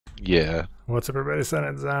Yeah. What's up, everybody?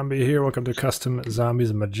 Silent Zombie here. Welcome to Custom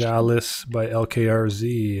Zombies Majalis by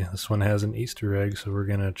LKRZ. This one has an Easter egg, so we're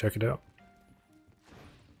gonna check it out.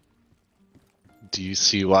 Do you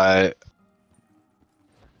see why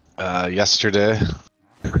yesterday?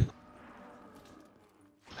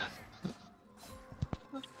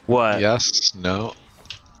 What? Yes? No?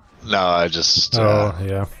 No, I just Oh,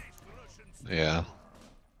 yeah. yeah.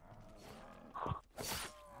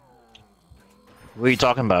 What are you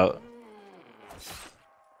talking about?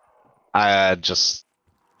 I had just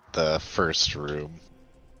the first room.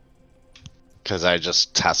 Because I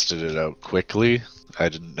just tested it out quickly. I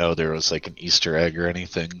didn't know there was like an Easter egg or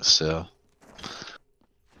anything, so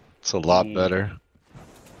it's a lot better.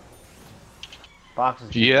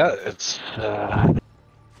 Boxes. Yeah, it's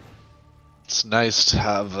nice to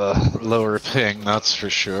have a lower ping, that's for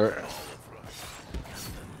sure.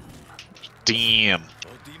 Damn.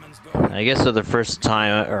 I guess for the first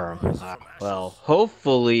time, or well,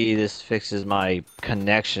 hopefully this fixes my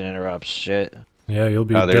connection interrupts shit. Yeah, you'll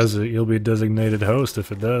be you'll be designated host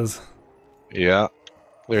if it does. Yeah.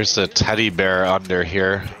 There's a teddy bear under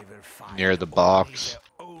here, near the box.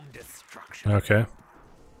 Okay.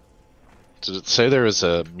 Did it say there was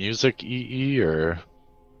a music EE or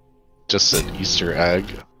just an Easter egg?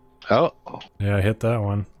 Oh. Yeah, I hit that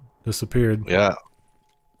one. Disappeared. Yeah.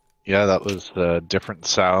 Yeah, that was a different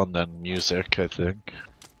sound than music, I think.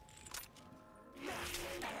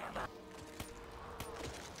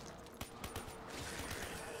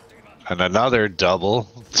 And another double.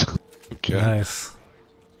 Okay. Nice.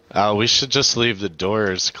 We should just leave the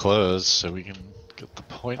doors closed so we can get the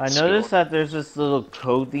points. I noticed that there's this little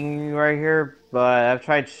code thing right here, but I've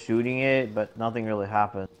tried shooting it, but nothing really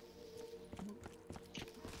happened.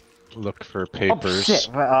 Look for papers. Oh, shit.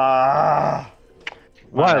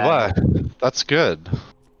 Why? That's good.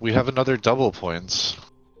 We have another double points.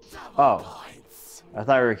 Oh. I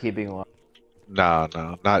thought we were keeping one. No,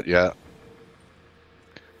 not yet.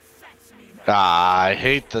 I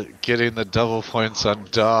hate getting the double points on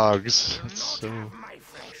dogs. It's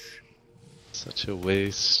such a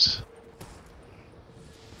waste.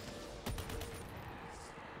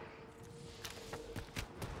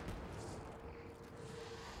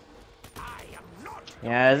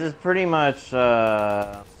 Yeah, this is pretty much,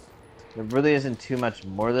 there really isn't too much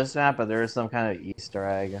more to this map, but there is some kind of Easter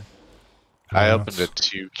egg. I opened a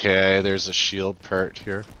 2K, there's a shield part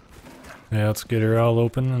here. Yeah, let's get her all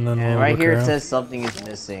open and then we'll right look here around. it says something is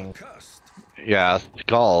missing. Yeah,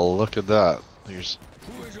 skull, look at that. There's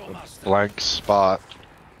a blank spot.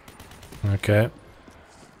 Okay.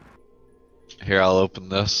 Here, I'll open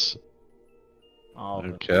this.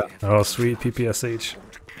 Okay. Oh, sweet PPSH.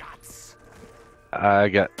 I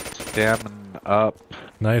got stamina up.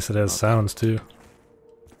 Nice, it has sounds too.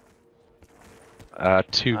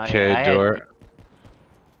 2K door.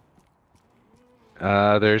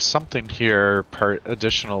 There's something here,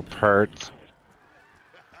 additional parts.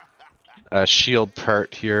 A shield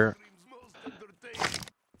part here.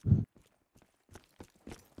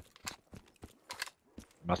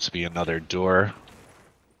 Must be another door.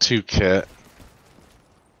 2 kit.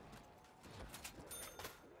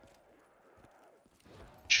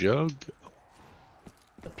 Jug.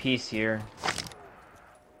 A piece here.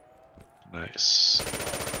 Nice.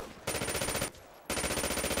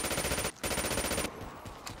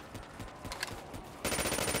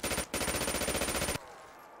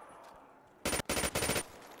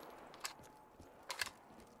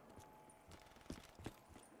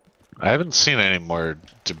 I haven't seen any more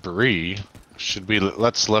debris. Should we?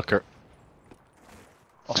 Let's look.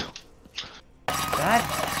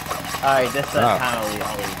 Alright, this is kind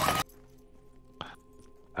of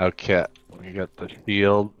Okay, we got the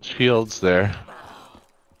shields there.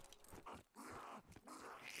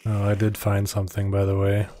 Oh, I did find something, by the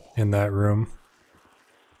way, in that room.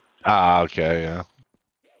 Ah, okay, yeah.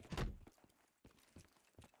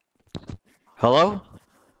 Hello?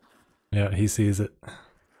 Yeah, he sees it.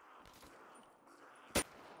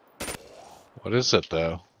 What is it,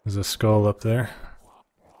 though? There's a skull up there.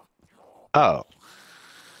 Oh.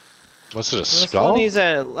 Was it a skull? Funny is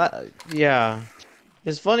that, yeah.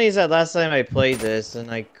 It's funny is that last time I played this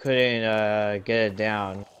and I couldn't get it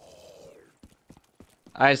down.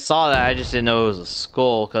 I saw that, I just didn't know it was a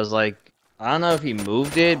skull, because like, I don't know if he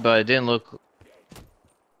moved it, but it didn't look...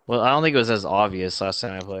 Well, I don't think it was as obvious last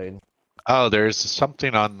time I played. Oh, there's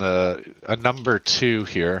something on a number 2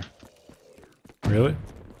 here. Really?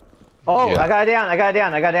 Oh, Yeah. I got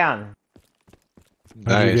it down.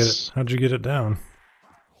 Nice. How'd you get it down?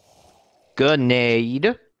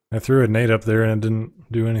 Grenade. I threw a nade up there and it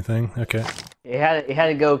didn't do anything. Okay. It had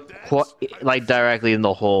to go like directly in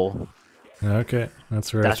the hole. Okay,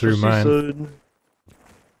 that's where I That's threw what she mine. said.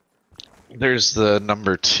 There's the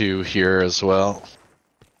number 2 here as well.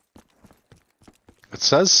 It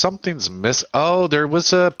says something's miss. Oh, there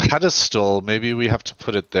was a pedestal. Maybe we have to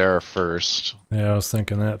put it there first. Yeah, I was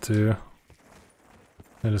thinking that too.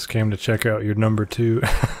 I just came to check out your number 2.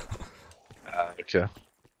 Okay.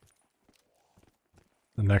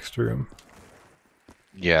 The next room.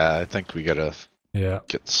 Yeah, I think we gotta Yeah.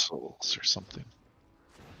 get souls or something.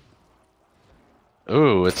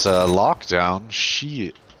 Ooh, it's a lockdown.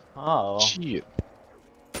 Shit. Oh. Shit.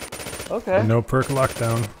 Okay. No perk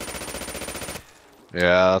lockdown.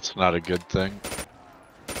 Yeah, that's not a good thing.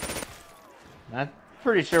 I'm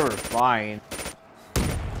pretty sure we're fine.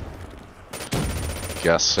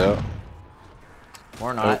 Guess so.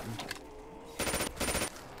 Or not.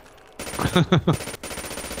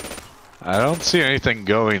 I don't see anything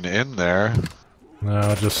going in there. No,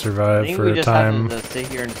 I'll just I survive think for we a just time. have to sit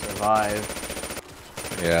here and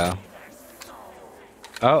survive. Yeah.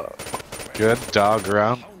 Oh, good. Dog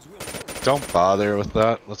round. Don't bother with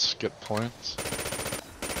that. Let's get points.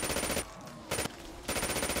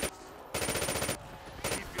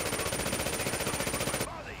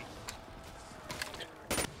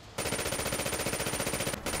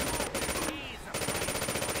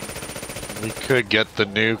 We could get the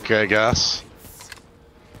nuke, I guess.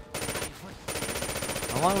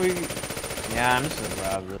 How long we? Yeah, I'm just gonna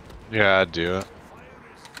grab it. Yeah, I'd do it.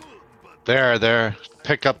 There.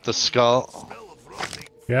 Pick up the skull.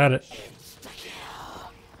 Got it.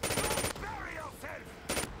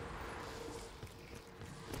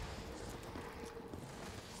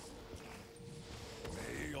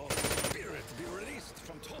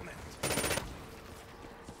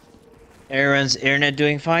 Aaron's internet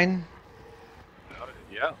doing fine?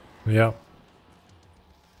 Yeah. Yeah.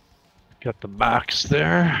 Got the box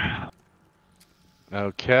there.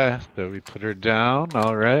 Okay, so we put her down.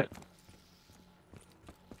 All right.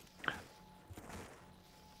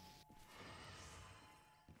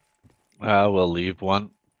 We'll leave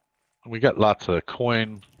one. We got lots of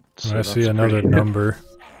coin. So I see that's another pretty good. number.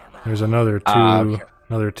 There's another 2. Okay.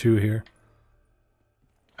 Another 2 here.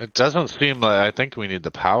 It doesn't seem like. I think we need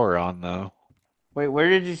the power on though. Wait, where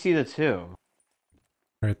did you see the 2?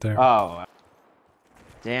 Right there. Oh.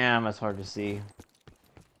 Damn, that's hard to see.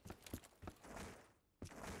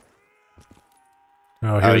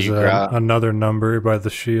 Oh, here's you grab- another number by the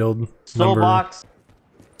shield. Soul Number... box.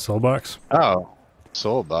 Soul box? Oh,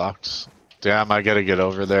 soul box. Damn, I gotta get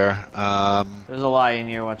over there. There's a lot in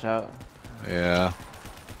here, watch out. Yeah.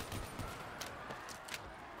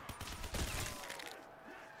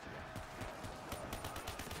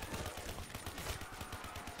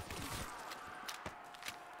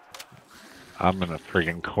 I'm in a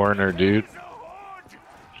friggin' corner, dude.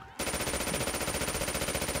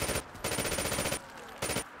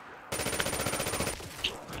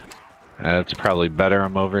 It's probably better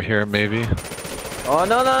I'm over here, maybe. Oh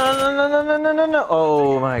no.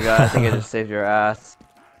 Oh my god, I think I just saved your ass.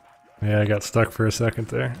 Yeah, I got stuck for a second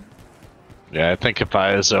there. Yeah, I think if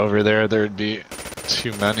I was over there, there'd be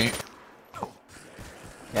too many.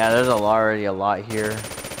 Yeah, there's already a lot here.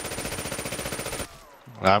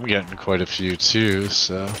 I'm getting quite a few too,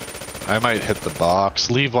 so I might hit the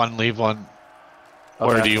box. Leave one.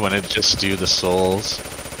 Or Okay. do you want to just do the souls?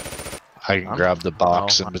 I can grab the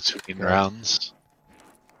box in between rounds.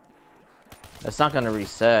 It's not gonna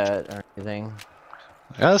reset or anything.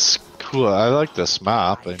 That's cool. I like this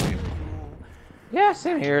map. I mean, Yeah,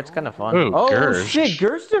 same here. It's kind of fun. Ooh, oh gersch. shit,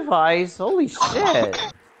 gersch device! Holy shit!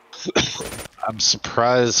 I'm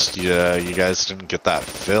surprised you guys didn't get that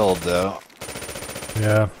filled though.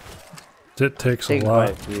 Yeah. It takes a Take lot.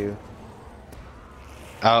 quite a few.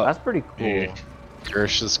 Oh, That's pretty cool. yeah.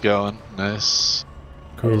 Gersh is going. Nice.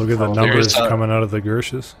 Cool, look at the Oh, numbers there's a- coming out of the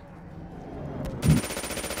gershes.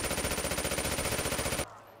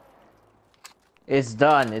 It's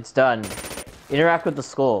done. It's done. Interact with the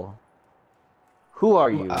skull. Who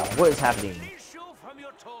are you? What is happening?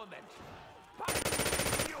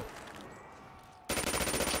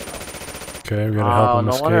 Okay, we gotta help Oh, him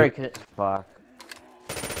no wonder I escape. couldn't. Fuck.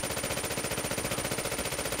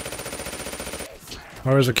 Oh,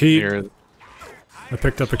 there's a key. Here, I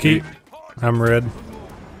picked up a key. I'm red.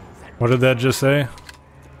 What did that just say?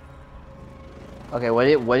 Okay, what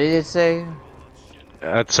did it say?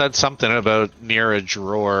 it said something about near a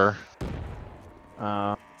drawer.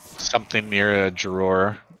 Uh, Something near a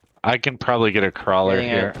drawer. I can probably get a crawler Getting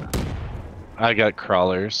here. I got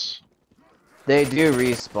crawlers. they do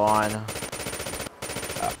respawn.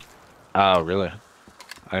 Oh, really?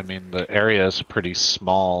 I mean, the area is pretty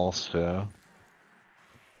small, so...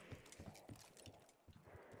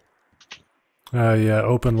 Yeah,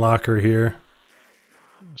 open locker here.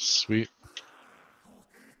 Sweet.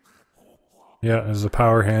 Yeah, there's a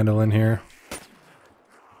power handle in here.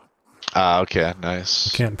 Ah, okay,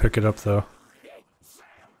 nice. Can't pick it up though.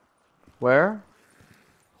 Where?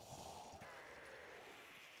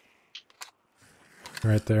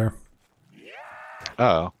 Right there.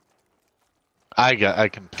 Oh. I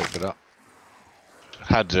can pick it up.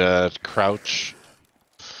 Had to crouch.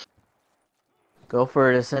 Go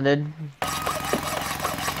for it, Ascended.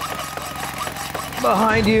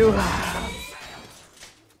 Behind you.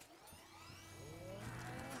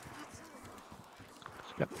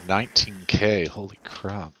 Got 19k, holy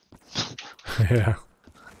crap. Yeah.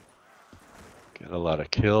 Get a lot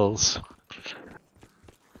of kills.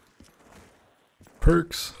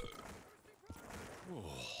 Perks. I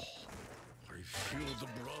feel the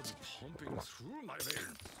blood pumping through my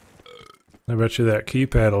veins. I bet you that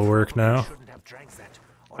keypad will work now.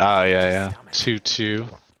 Oh, yeah. 2-2.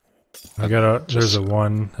 I got a. There's a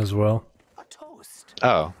 1 as well.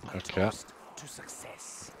 Oh, okay.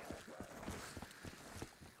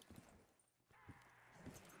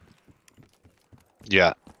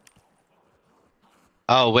 Yeah.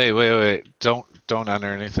 Oh, wait. Don't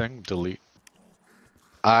enter anything. Delete.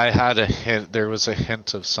 I had a hint. There was a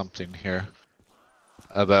hint of something here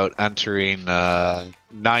about entering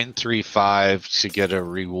 935 to get a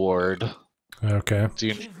reward. Okay.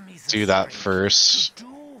 Do that first,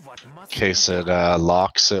 in case it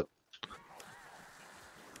locks it.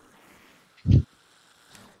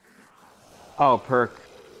 Oh, perk.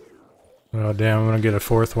 Oh damn! I'm gonna get a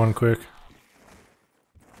 4th one quick.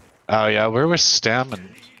 Oh yeah, where was stamina?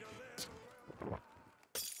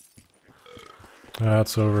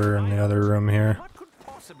 That's over in the other room here.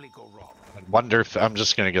 Wonder. I'm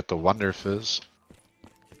just gonna get the Wonder Fizz.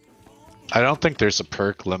 I don't think there's a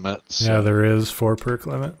perk limit. So. Yeah, there is 4 perk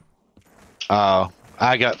limit. Oh,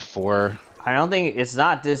 I got 4. I don't think it's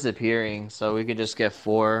not disappearing, so we could just get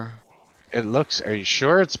 4. It looks. Are you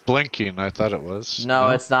sure it's blinking? I thought it was. No,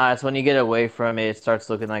 it's not. It's when you get away from it, it starts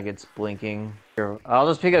looking like it's blinking. Here, I'll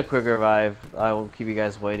just pick a quick revive. I will keep you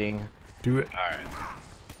guys waiting. Do it. All right.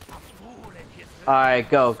 Alright,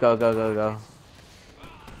 go.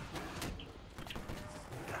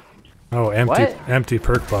 Oh, empty, What? empty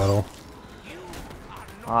perk bottle.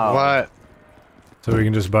 Oh. What? So we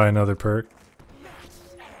can just buy another perk.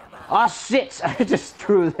 Oh shit! I just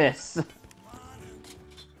threw this.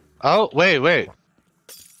 Oh wait.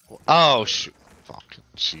 Oh shoot! Fucking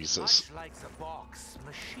Jesus!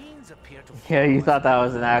 Yeah, you thought that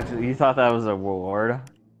was an actual. You thought that was a reward.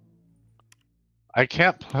 I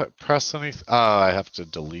can't press anything. Oh, I have to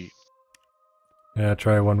delete. Yeah,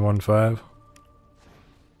 try 115.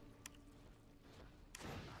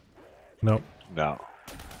 Nope. No.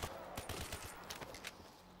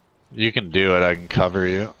 You can do it. I can cover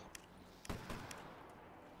you.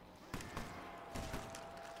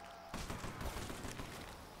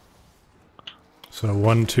 So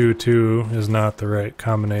 122 is not the right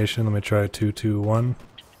combination. Let me try 221.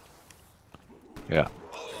 Yeah.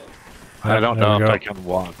 I don't There know we if go. I can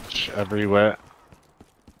watch everywhere.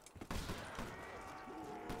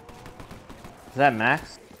 Is that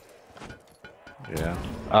max? Yeah.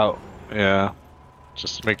 Oh, yeah.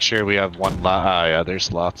 Just make sure we have one lot. Ah, yeah,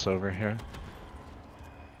 there's lots over here.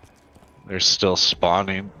 They're still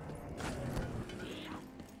spawning.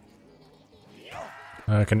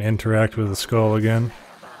 I can interact with the skull again.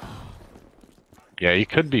 Yeah, you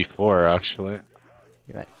could be 4, actually.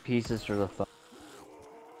 You got pieces for the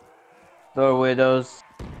Throw widows.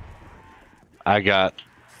 I got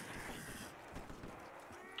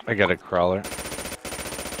a crawler.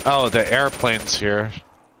 Oh, the airplane's here.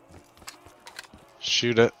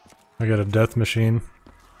 Shoot it. I got a death machine.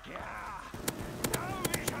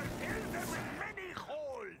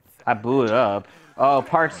 I blew it up. Oh,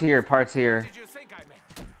 parts here, parts here.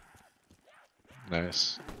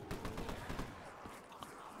 Nice.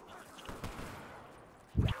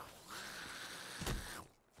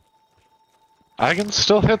 I can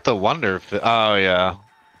still hit the Wonder oh, yeah.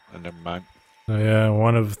 Oh, never mind. So yeah,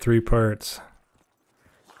 1 of 3 parts.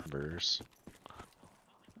 Numbers.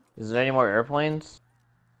 Is there any more airplanes?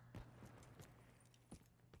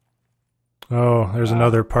 Oh, there's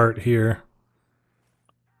another part here.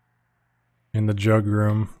 In the jug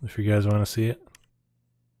room, if you guys want to see it.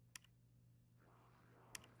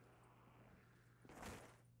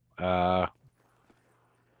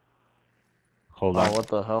 Hold Oh, on. what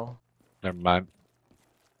the hell? Never mind.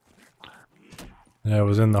 Yeah, it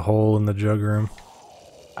was in the hole in the jug room.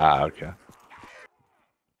 Ah, okay.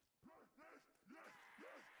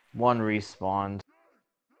 One respawned.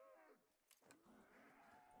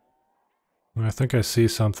 I think I see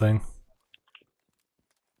something.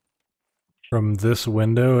 From this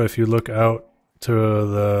window, if you look out to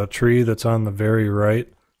the tree that's on the very right,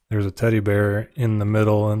 there's a teddy bear in the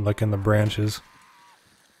middle and like in the branches.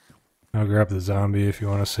 I'll grab the zombie if you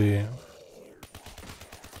want to see.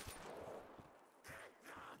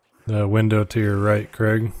 The window to your right,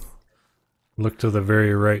 Craig. Look to the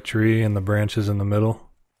very right tree and the branches in the middle.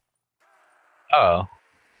 Oh.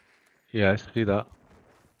 Yeah, I see that.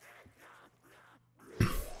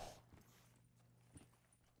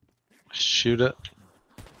 Shoot it.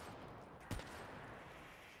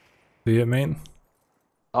 See it, mate?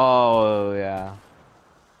 Oh, yeah.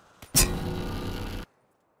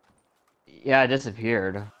 Yeah, it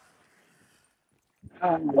disappeared.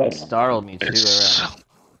 It startled me too.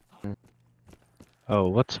 Around. Oh,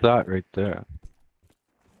 what's that right there?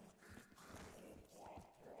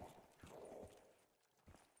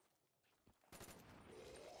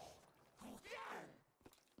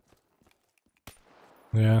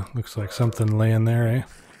 Yeah, looks like something laying there, eh?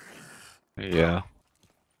 Yeah.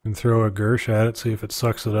 You can throw a gersch at it, see if it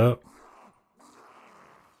sucks it up.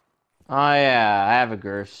 Oh yeah, I have a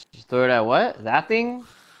gersch. Just throw it at what? That thing?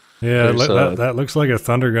 Yeah, There's that looks like a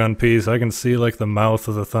thundergun piece. I can see like the mouth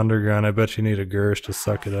of the thundergun. I bet you need a gersch to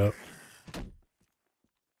suck it up.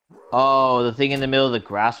 Oh, the thing in the middle of the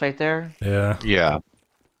grass right there? Yeah. Yeah.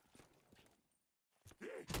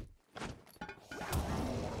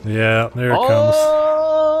 Yeah, there it comes.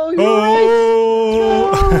 Oh, you're right.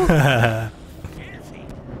 Oh!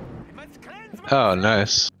 Oh,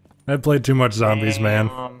 nice. I played too much zombies, man.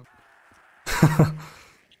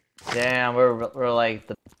 Damn, we're like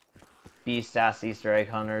the beast ass Easter egg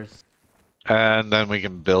hunters. And then we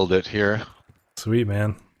can build it here. Sweet,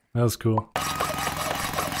 man. That was cool.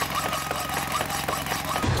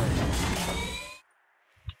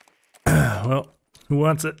 Well, who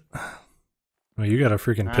wants it? Well, you got a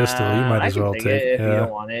freaking pistol. You might as well take it if yeah. you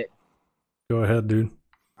don't want it. Go ahead, dude.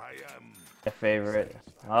 I am. My favorite.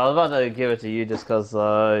 I was about to give it to you just because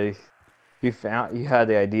you had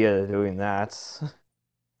the idea of doing that.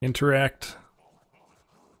 Interact.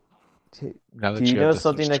 Now that Do you know have this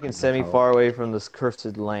something that can instrument send me help. far away from this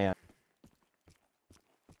cursed land?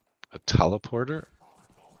 A teleporter?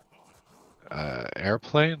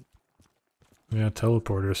 Airplane? Yeah,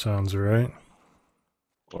 teleporter sounds right.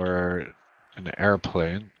 Or an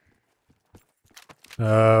airplane?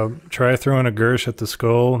 Try throwing a gersh at the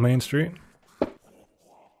skull, Main Street.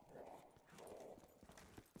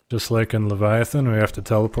 Just like in Leviathan, we have to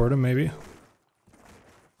teleport him, maybe?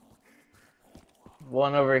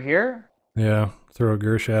 One over here? Yeah, throw a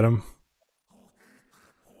gersh at him.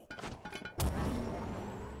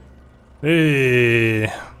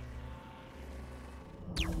 Hey!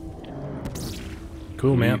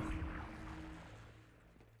 Cool, man.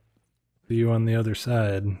 See you on the other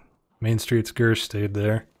side. Main Street's gersh stayed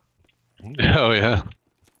there. Oh, yeah.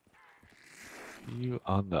 You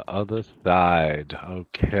on the other side.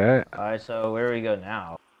 Okay. Alright, so where do we go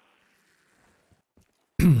now?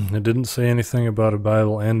 It didn't say anything about a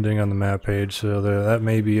Bible ending on the map page, so that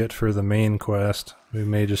may be it for the main quest. We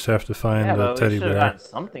may just have to find Yeah, the but teddy we should have bear. gotten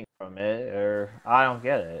something from it, or I don't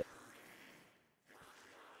get it.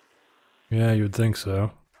 Yeah, you would think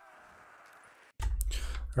so.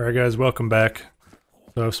 Alright guys, welcome back.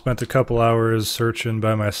 So I've spent a couple hours searching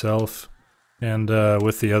by myself and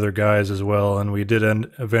with the other guys as well, and we did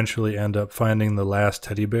eventually end up finding the last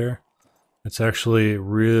teddy bear. It's actually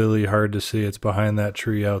really hard to see. It's behind that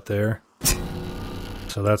tree out there.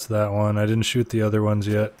 So that's that one. I didn't shoot the other ones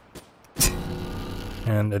yet.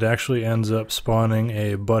 And it actually ends up spawning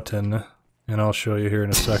a button, and I'll show you here in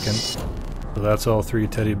a second. So that's all 3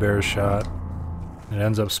 teddy bears shot. It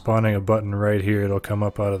ends up spawning a button right here. It'll come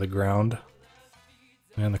up out of the ground.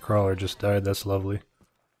 And the crawler just died. That's lovely.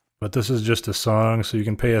 But this is just a song, so you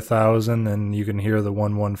can pay 1,000 and you can hear the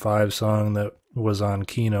 115 song that was on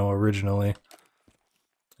Kino originally.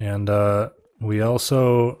 And we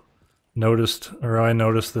also noticed, or I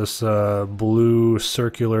noticed this blue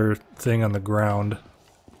circular thing on the ground.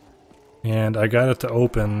 And I got it to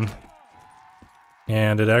open,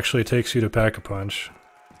 and it actually takes you to Pack-a-Punch.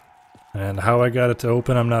 And how I got it to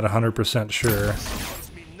open, I'm not 100% sure.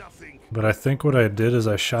 But I think what I did is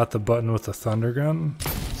I shot the button with the thundergun.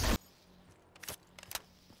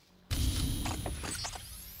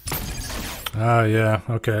 Ah, yeah,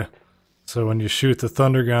 okay. So when you shoot the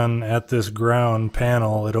thundergun at this ground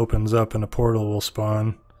panel, it opens up and a portal will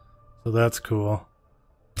spawn. So that's cool.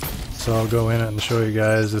 So I'll go in it and show you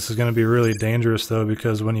guys. This is going to be really dangerous though,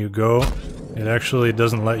 because when you go, it actually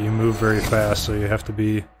doesn't let you move very fast, so you have to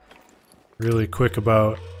be really quick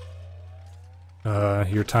about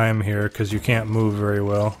your time here because you can't move very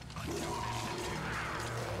well.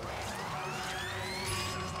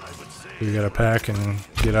 You gotta pack and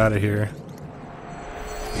get out of here,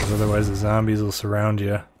 because otherwise the zombies will surround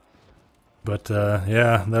you. But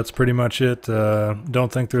yeah, that's pretty much it.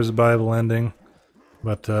 Don't think there's a buyable ending.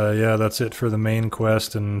 But yeah, that's it for the main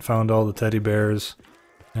quest, and found all the teddy bears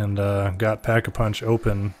and got Pack-a-Punch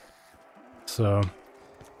open. So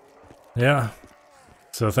yeah.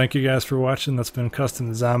 So thank you guys for watching. That's been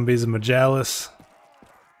Custom Zombies and Majalis.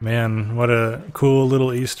 Man, what a cool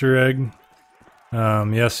little Easter egg.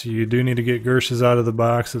 Yes, you do need to get gershes out of the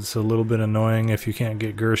box. It's a little bit annoying if you can't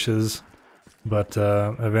get gershes, but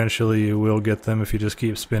eventually you will get them if you just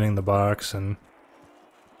keep spinning the box, and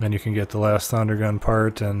then you can get the last thundergun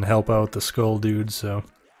part and help out the skull dude. So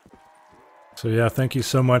yeah, thank you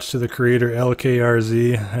so much to the creator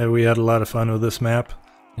LKRZ. We had a lot of fun with this map,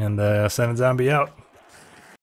 and Senate Zombie out.